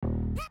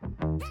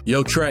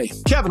Yo, Trey.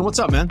 Kevin, what's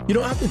up, man? You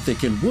know, I've been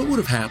thinking, what would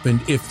have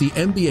happened if the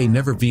NBA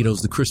never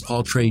vetoes the Chris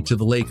Paul trade to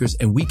the Lakers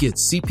and we get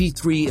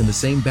CP3 in the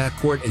same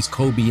backcourt as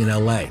Kobe in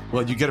LA?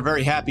 Well, you get a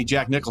very happy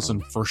Jack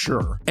Nicholson for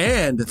sure.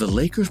 And the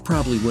Lakers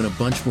probably win a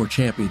bunch more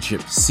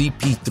championships.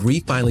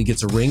 CP3 finally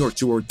gets a ring or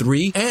 2 or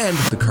 3, and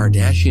the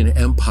Kardashian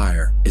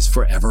empire is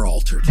forever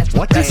altered.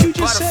 What did you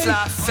just say?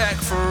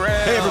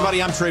 Hey,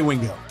 everybody, I'm Trey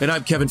Wingo. And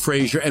I'm Kevin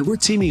Frazier, and we're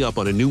teaming up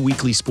on a new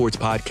weekly sports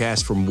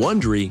podcast from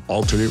Wondery,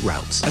 Alternate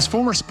Routes. As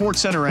former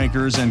SportsCenter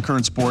anchors and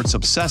current sports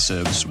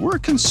obsessives, we're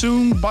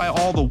consumed by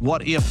all the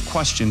what-if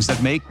questions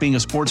that make being a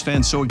sports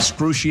fan so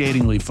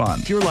excruciatingly fun.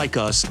 If you're like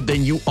us,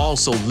 then you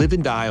also live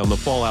and die on the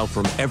fallout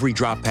from every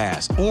drop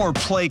pass. Or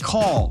play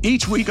call.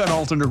 Each week on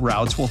Alternate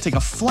Routes, we'll take a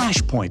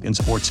flashpoint in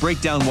sports,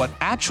 break down what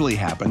actually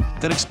happened,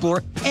 then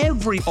explore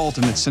every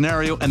alternate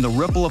scenario and the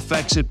ripple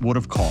effects it would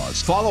have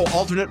caused. Follow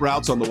Alternate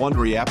Routes on the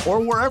Wondery app or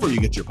wherever you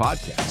get your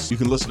podcasts. You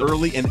can listen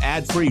early and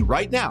ad-free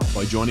right now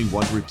by joining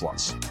Wondery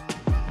Plus.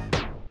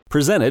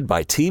 Presented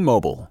by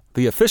T-Mobile,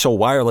 the official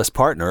wireless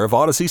partner of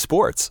Odyssey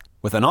Sports.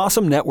 With an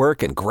awesome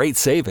network and great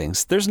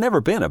savings, there's never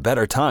been a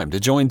better time to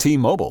join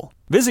T-Mobile.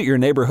 Visit your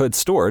neighborhood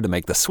store to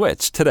make the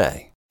switch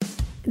today.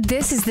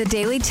 This is the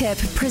Daily Tip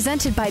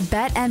presented by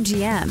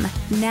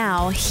BetMGM.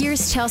 Now,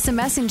 here's Chelsea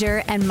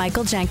Messenger and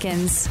Michael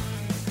Jenkins.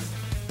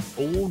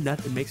 Oh,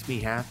 nothing makes me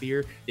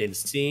happier than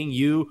seeing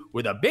you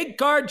with a big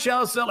card,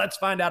 Chelsea. Let's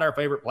find out our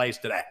favorite place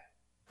today.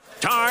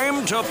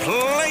 Time to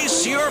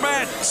place your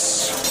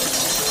bets.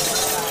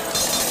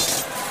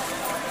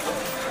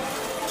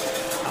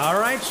 All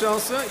right,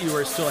 Chelsea, you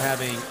are still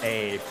having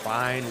a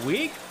fine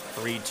week.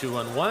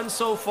 3-2-1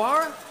 so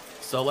far.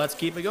 So let's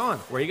keep it going.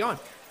 Where are you going?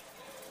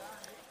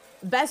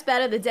 Best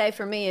bet of the day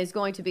for me is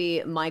going to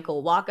be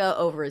Michael Wacha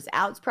over his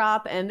outs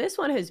prop. And this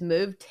one has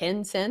moved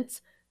 10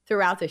 cents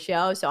throughout the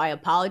show. So I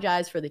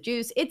apologize for the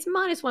juice. It's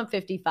minus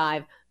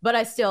 155, but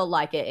I still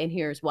like it. And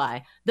here's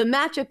why. The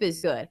matchup is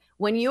good.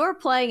 When you're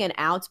playing an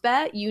outs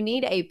bet, you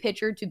need a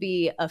pitcher to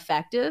be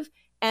effective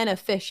and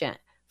efficient.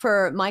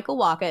 For Michael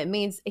Wacha, it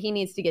means he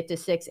needs to get to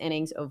 6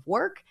 innings of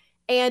work.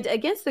 And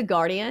against the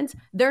Guardians,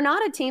 they're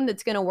not a team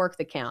that's going to work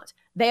the count.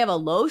 They have a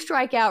low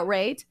strikeout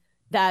rate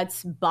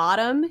that's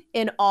bottom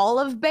in all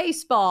of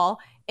baseball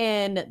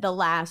in the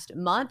last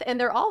month. And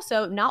they're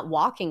also not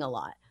walking a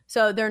lot.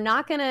 So they're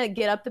not going to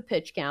get up the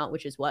pitch count,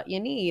 which is what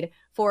you need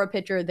for a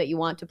pitcher that you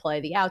want to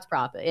play the outs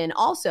prop. And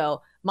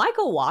also,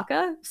 Michael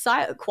Wacha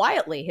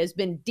quietly has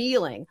been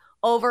dealing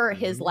over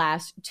his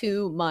last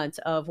 2 months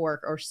of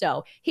work or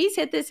so. He's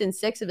hit this in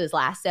 6 of his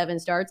last 7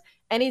 starts,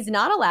 and he's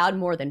not allowed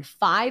more than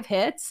 5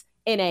 hits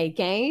in a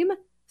game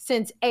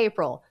since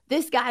April.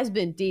 This guy's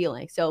been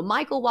dealing. So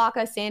Michael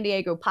Wacha, San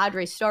Diego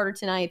Padres starter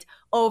tonight,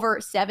 over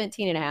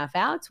 17.5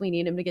 outs. We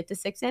need him to get to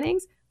 6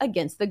 innings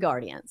against the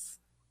Guardians.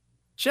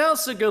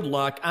 Chelsea, good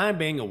luck. I'm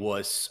being a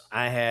wuss.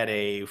 I had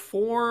a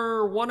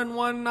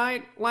 4-1-1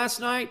 night last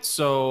night,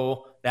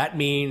 so that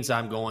means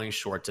I'm going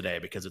short today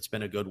because it's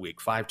been a good week.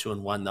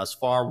 5-2-1 thus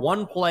far.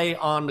 1 play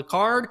on the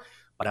card,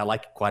 but I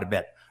like it quite a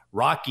bit.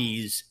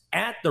 Rockies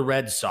at the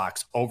Red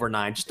Sox over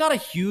 9. Just not a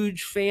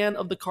huge fan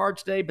of the card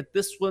today, but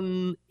this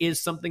one is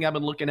something I've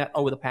been looking at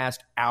over the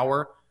past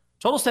hour.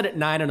 Total set at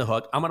 9 and a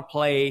hook. I'm going to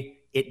play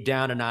it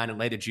down to 9 and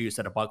lay the juice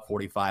at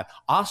 $1.45.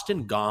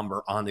 Austin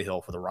Gomber on the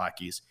hill for the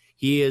Rockies.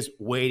 He is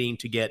waiting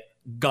to get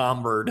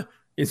gombered.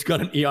 He's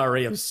got an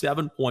ERA of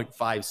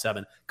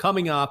 7.57.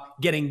 Coming off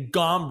getting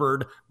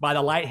gombered by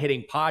the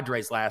light-hitting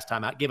Padres last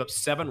time out. Gave up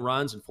 7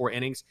 runs in 4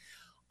 innings.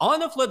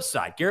 On the flip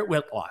side, Garrett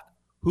Whitlock,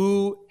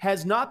 who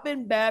has not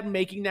been bad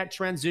making that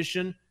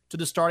transition to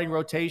the starting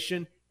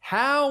rotation.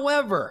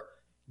 However,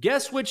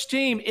 guess which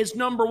team is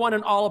number 1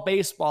 in all of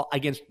baseball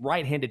against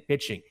right-handed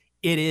pitching?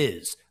 It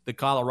is the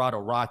Colorado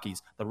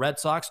Rockies. The Red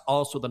Sox,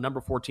 also the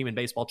number 4 team in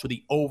baseball, to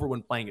the over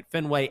when playing at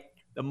Fenway.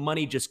 The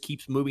money just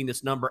keeps moving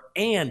this number,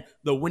 and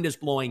the wind is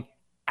blowing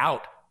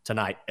out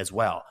tonight as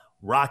well.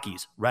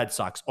 Rockies, Red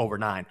Sox over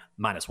 9,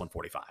 minus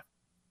 145.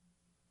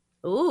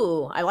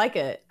 Ooh, I like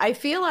it. I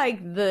feel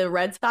like the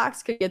Red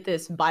Sox could get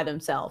this by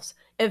themselves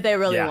if they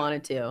really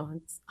wanted to.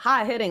 It's a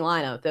hot-hitting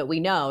lineup that we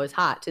know is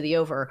hot to the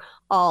over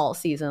all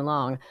season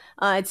long.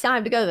 It's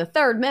time to go to the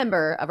third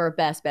member of our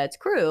Best Bets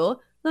crew,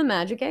 the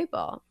Magic 8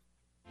 Ball.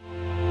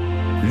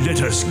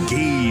 Let us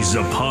gaze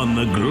upon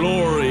the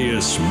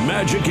glorious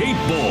Magic 8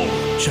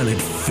 Ball. Shall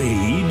it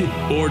fade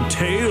or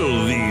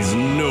tail these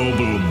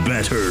noble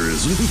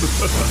betters?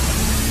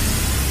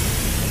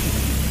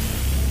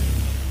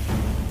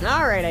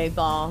 All right, 8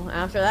 Ball.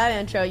 After that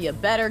intro, you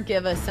better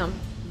give us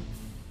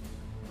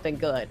something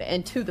good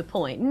and to the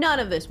point. None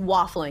of this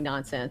waffling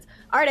nonsense.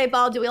 All right, 8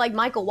 Ball, do we like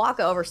Michael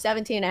Wacha over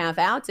 17.5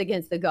 outs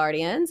against the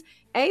Guardians?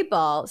 8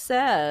 Ball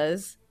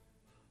says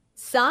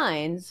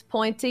signs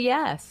point to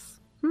yes.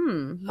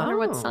 Wonder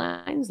what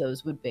signs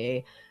those would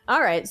be.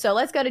 All right, so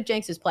let's go to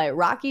Jinx's play.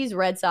 Rockies,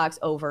 Red Sox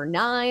over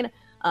 9.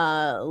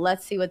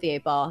 Let's see what the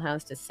 8 Ball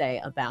has to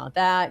say about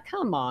that.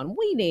 Come on,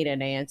 we need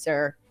an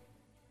answer.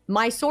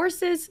 My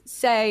sources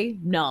say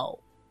no.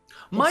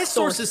 My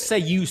sources say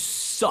you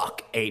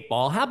suck,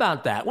 8-Ball. How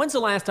about that? When's the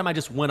last time I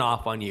just went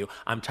off on you?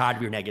 I'm tired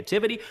of your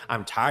negativity.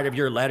 I'm tired of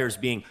your letters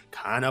being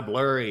kind of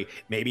blurry.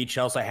 Maybe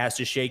Chelsea has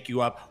to shake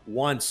you up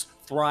once,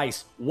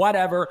 thrice,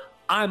 whatever.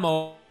 I'm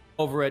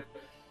over it.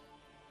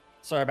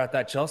 Sorry about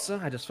that, Chelsea.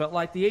 I just felt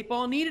like the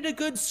 8-Ball needed a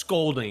good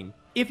scolding.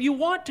 If you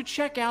want to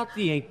check out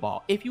the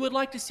 8-Ball, if you would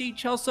like to see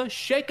Chelsea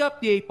shake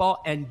up the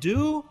 8-Ball and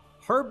do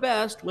her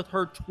best with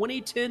her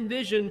 2010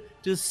 vision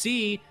to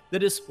see the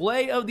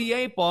display of the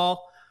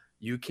 8-Ball,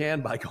 you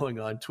can by going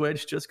on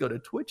Twitch. Just go to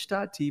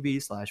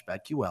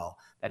twitch.tv/BetQL.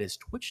 That is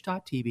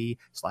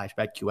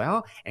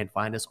twitch.tv/BetQL, and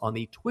find us on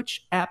the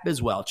Twitch app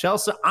as well.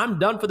 Chelsea, I'm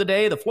done for the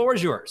day. The floor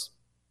is yours.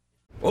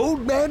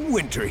 Old Man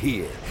Winter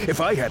here.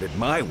 If I had it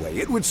my way,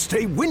 it would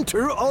stay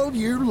winter all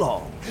year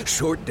long.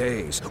 Short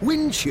days,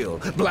 wind chill,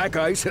 black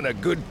ice, and a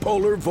good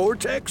polar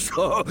vortex.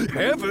 Oh,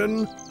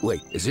 heaven. Wait,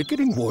 is it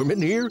getting warm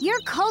in here? Your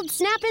cold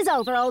snap is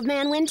over, Old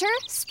Man Winter.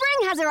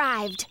 Spring has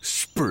arrived.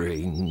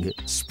 Spring.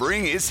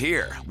 Spring is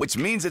here, which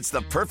means it's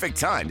the perfect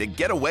time to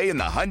get away in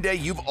the Hyundai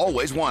you've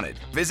always wanted.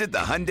 Visit the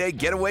Hyundai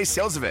Getaway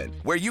Sales Event,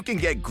 where you can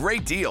get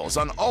great deals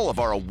on all of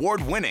our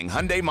award-winning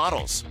Hyundai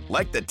models,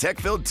 like the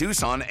tech-filled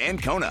Tucson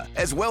and Kona,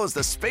 as well as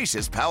the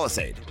spacious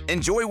Palisade.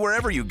 Enjoy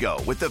wherever you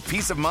go with the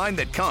peace of mind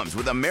that comes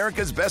with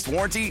America's best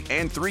warranty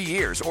and 3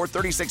 years or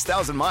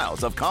 36,000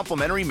 miles of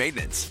complimentary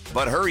maintenance.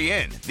 But hurry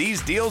in,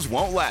 these deals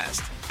won't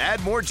last.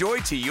 Add more joy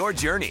to your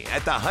journey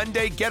at the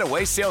Hyundai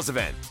Getaway Sales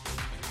Event.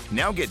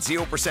 Now get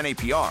 0%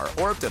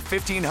 APR or up to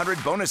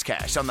 $1,500 bonus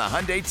cash on the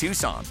Hyundai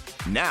Tucson.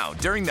 Now,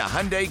 during the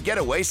Hyundai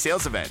Getaway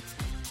Sales Event.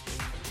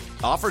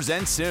 Offers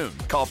end soon.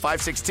 Call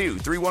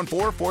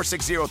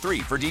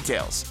 562-314-4603 for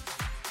details.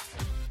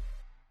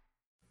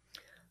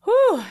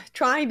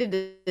 Trying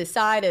to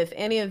decide if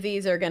any of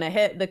these are going to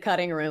hit the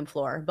cutting room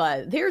floor.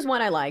 But here's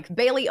one I like.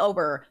 Bailey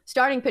Ober,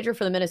 starting pitcher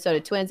for the Minnesota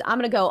Twins. I'm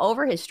going to go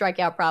over his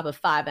strikeout prop of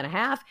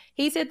 5.5.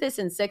 He's hit this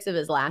in 6 of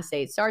his last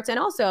 8 starts, and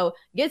also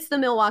gets the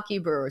Milwaukee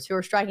Brewers, who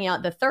are striking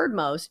out the 3rd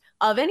most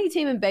of any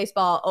team in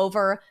baseball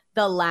over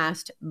the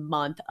last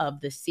month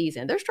of the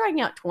season. They're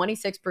striking out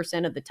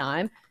 26% of the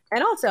time.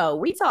 And also,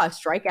 we saw a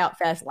strikeout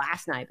fest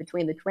last night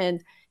between the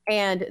Twins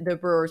and the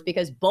Brewers,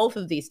 because both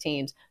of these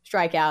teams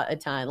strike out a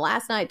ton.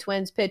 Last night,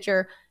 Twins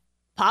pitcher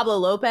Pablo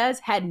Lopez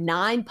had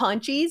 9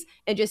 punchies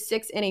and just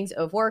 6 innings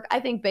of work. I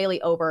think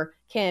Bailey Ober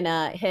can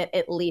hit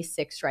at least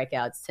 6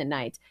 strikeouts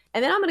tonight.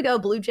 And then I'm going to go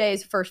Blue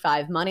Jays first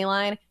 5 money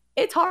line.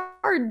 It's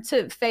hard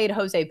to fade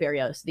Jose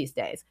Berrios these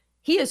days.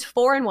 He is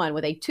 4-1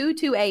 with a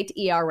 2.28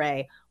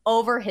 ERA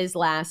over his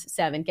last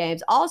 7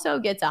 games. Also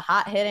gets a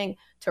hot hitting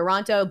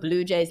Toronto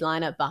Blue Jays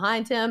lineup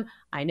behind him.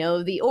 I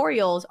know the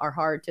Orioles are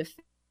hard to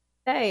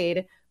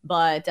fade,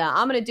 but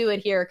I'm going to do it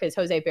here because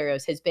Jose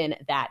Berrios has been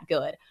that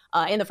good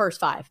in the first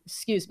 5.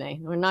 Excuse me.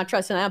 We're not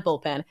trusting that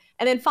bullpen.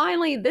 And then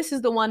finally, this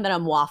is the one that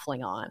I'm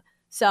waffling on.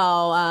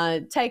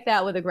 So take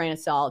that with a grain of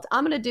salt.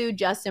 I'm going to do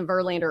Justin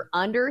Verlander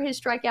under his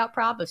strikeout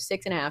prop of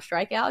 6.5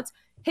 strikeouts.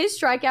 His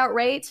strikeout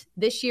rate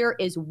this year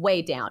is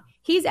way down.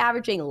 He's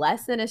averaging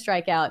less than a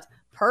strikeout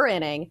per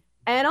inning.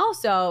 And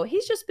also,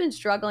 he's just been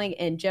struggling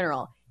in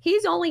general.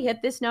 He's only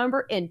hit this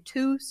number in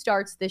 2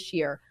 starts this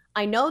year.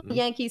 I know the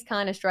Yankees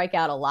kind of strike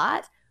out a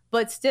lot,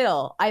 but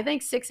still, I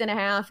think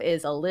 6.5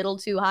 is a little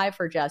too high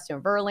for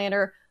Justin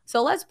Verlander.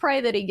 So let's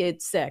pray that he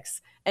gets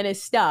 6 and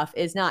his stuff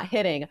is not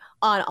hitting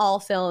on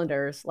all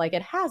cylinders like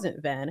it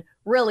hasn't been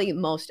really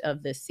most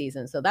of this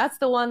season. So that's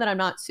the one that I'm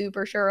not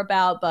super sure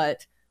about,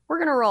 but we're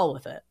going to roll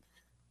with it.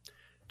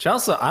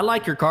 Chelsea, I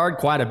like your card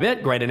quite a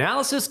bit. Great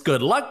analysis.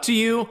 Good luck to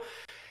you.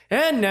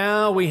 And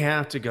now we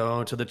have to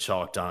go to the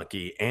Chalk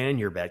Donkey and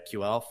your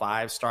BetQL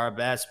 5-star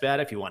best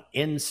bet. If you want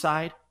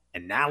insight,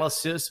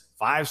 analysis,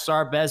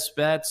 5-star best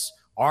bets,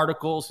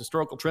 articles,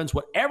 historical trends,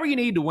 whatever you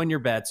need to win your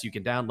bets, you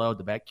can download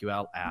the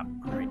BetQL app.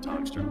 Great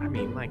Donkster. I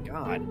mean, my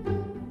God,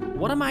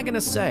 what am I going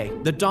to say?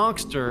 The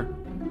Donkster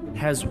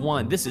has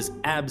won. This is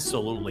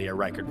absolutely a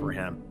record for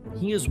him.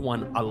 He has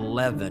won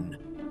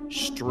 11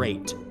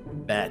 straight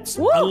bets.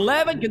 Woo!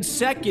 11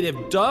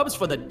 consecutive dubs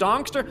for the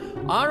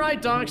Donkster. All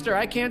right, Donkster,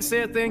 I can't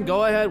say a thing.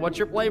 Go ahead. What's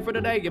your play for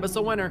today? Give us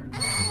a winner.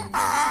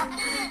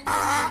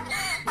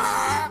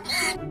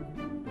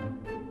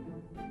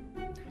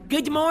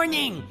 Good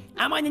morning.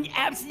 I'm on an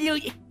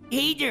absolute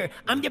heater.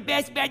 I'm the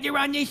best bettor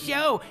on this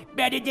show.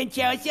 Better than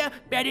Chelsea,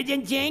 better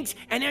than Jinx,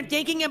 and I'm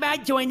thinking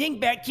about joining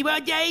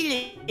BetQL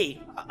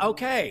Daily.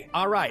 Okay,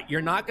 all right.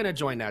 You're not going to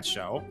join that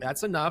show.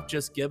 That's enough.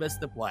 Just give us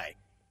the play.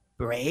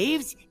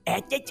 Braves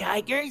at the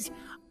Tigers,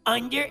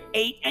 under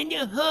 8 and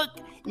a hook.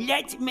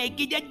 Let's make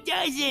it a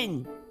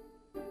dozen.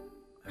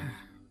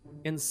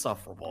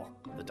 Insufferable,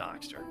 the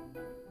Donkster.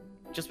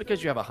 Just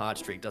because you have a hot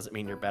streak doesn't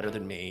mean you're better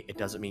than me. It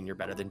doesn't mean you're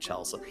better than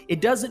Chelsea. It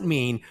doesn't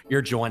mean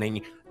you're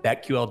joining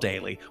BetQL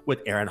Daily with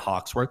Aaron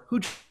Hawksworth, who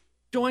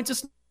joins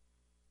us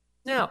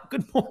now.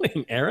 Good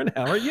morning, Aaron.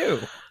 How are you?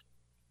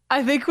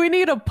 I think we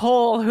need a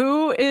poll.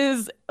 Who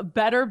is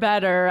better,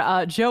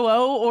 Joe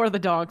O or the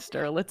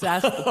Donkster? Let's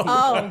ask the people.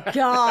 Oh,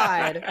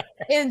 God.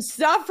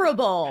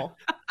 Insufferable.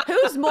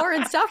 Who's more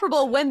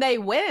insufferable when they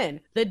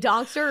win, the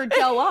Donkster or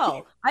Joe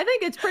O? I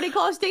think it's pretty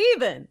close to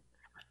even.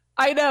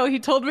 I know. He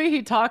told me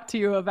he talked to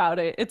you about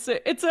it. It's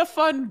a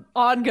fun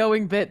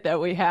ongoing bit that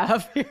we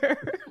have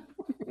here.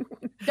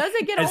 Does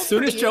it get as old soon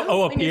for as you Joe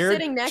O when you're appeared,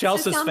 sitting next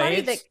Chelsea's to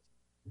somebody face.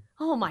 that,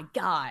 oh my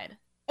God.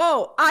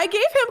 Oh, I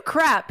gave him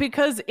crap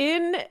because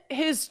in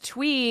his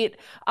tweet,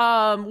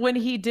 when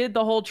he did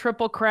the whole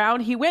Triple Crown,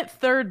 he went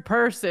third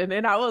person.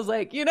 And I was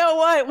like, you know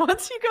what?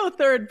 Once you go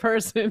third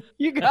person,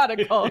 you got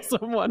to call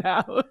someone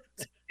out.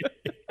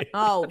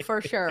 Oh,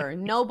 for sure.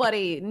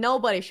 Nobody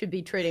should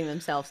be treating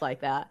themselves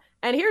like that.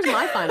 And here's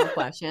my final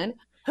question.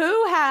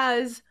 Who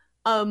has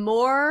a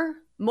more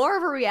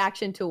of a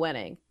reaction to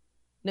winning?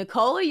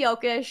 Nikola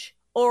Jokic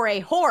or a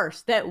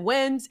horse that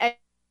wins a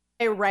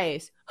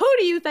race? Who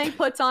do you think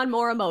puts on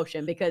more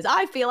emotion? Because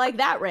I feel like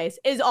that race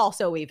is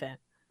also even.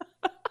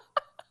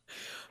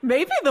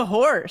 Maybe the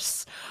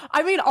horse.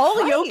 I mean, all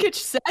Jokic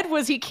said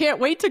was he can't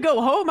wait to go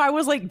home. I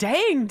was like,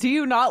 dang, do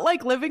you not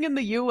like living in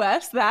the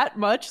U.S. that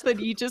much that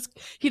he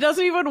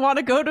doesn't even want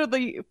to go to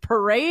the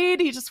parade?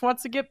 He just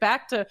wants to get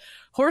back to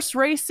horse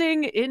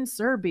racing in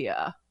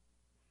Serbia.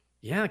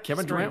 Yeah,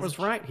 Kevin Durant was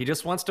right. He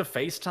just wants to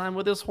FaceTime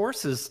with his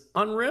horses.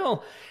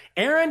 Unreal.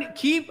 Aaron,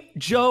 keep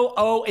Joe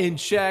O in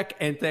check,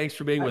 and thanks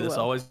for being with us.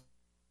 Always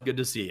good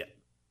to see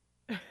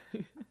you.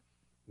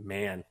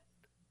 Man.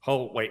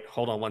 Oh, wait,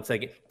 hold on one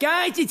second.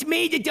 Guys, it's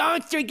me, the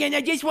Donkster again.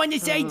 I just want to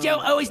say Joe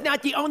O is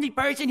not the only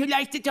person who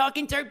likes to talk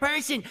in third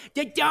person.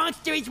 The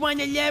Donkster has won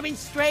 11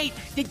 straight.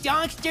 The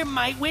Donkster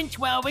might win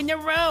 12 in a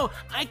row.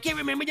 I can't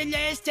remember the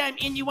last time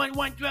Indy won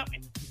 12.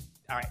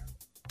 All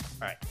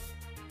right.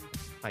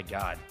 My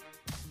God.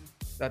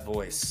 That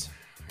voice.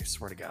 I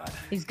swear to God.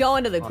 He's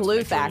going to the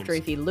glue factory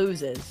if he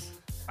loses.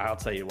 I'll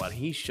tell you what,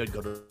 he should go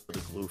to the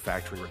glue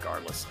factory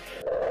regardless.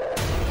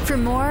 For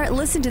more,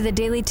 listen to the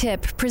Daily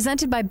Tip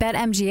presented by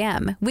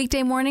BetMGM.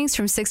 Weekday mornings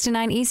from 6 to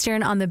 9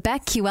 Eastern on the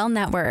BetQL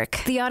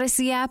network, the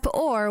Odyssey app,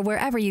 or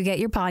wherever you get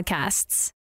your podcasts.